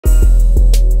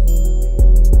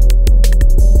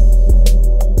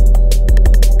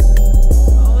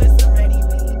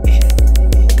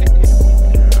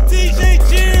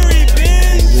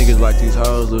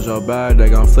no bag, they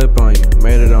gon' flip on you.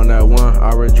 Made it on that 1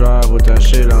 hour drive with that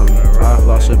shit on me. I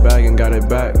lost a bag and got it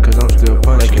back, cause I'm still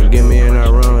punching. They can get me in that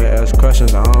room and ask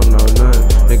questions, I don't know none.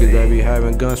 Niggas that be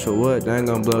having guns for what? They ain't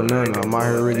gon' blow none. I'm out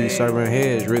here really serving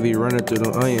heads, really running through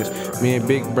the onions. Me and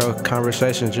Big Bro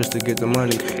conversations just to get the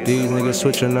money. These niggas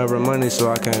switching over money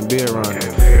so I can't be around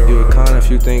them. You a con if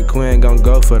you think Quinn gon'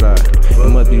 go for that. You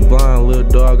must be blind, little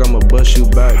dog, I'ma bust you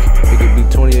back. It could be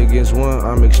 20 against 1,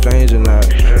 I'm exchanging that.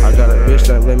 I got a bitch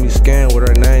that let me scan with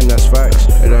her name, that's facts.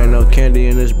 It ain't no candy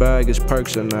in this bag, it's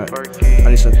perks or not. I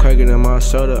need some Quaker in my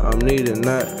soda, I'm needing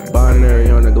that. Binary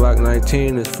on the Glock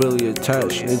 19 is fully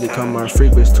attached. Need to come my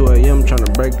freak, it's 2 AM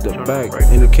tryna break the back.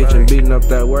 In the kitchen beating up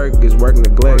that work, it's work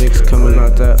neglect. Niggas coming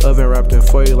out that oven wrapped in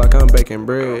foil like I'm baking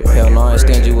bread. Hell no, I ain't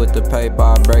stingy with the paper,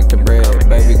 I break the bread.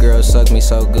 Baby girl suck me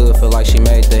so good, feel like she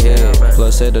made the head.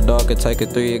 Plus said the dog could take a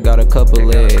 3, it got a couple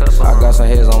legs. I got some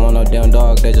heads, I want no damn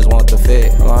dog, they just want the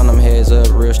fit. Line them heads up,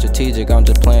 real strategic, I'm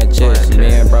just playing chess. Me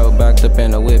and bro backed up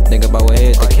in the whip, think about what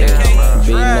head to catch.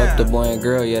 Beating up the boy and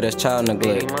girl, yeah, that's child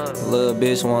neglect. Little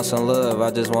bitch want some love,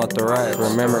 I just want the right.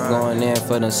 Remember going in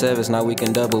for them 7s, now we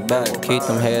can double back. Keep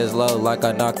them heads low, like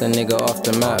I knocked a nigga off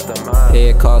the map.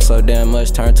 Head cost so damn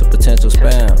much, turn to potential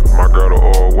spam. I got an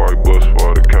all-white bus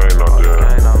for the cane out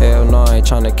there. Hell no, I ain't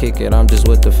tryna kick it, I'm just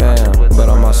with the fam. But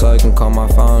on my side, you can call my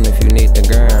phone if you need the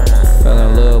gram. Fell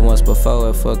in love once before,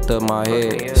 it fucked up my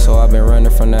head. So I've been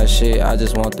running from that shit, I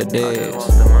just want the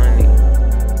deads.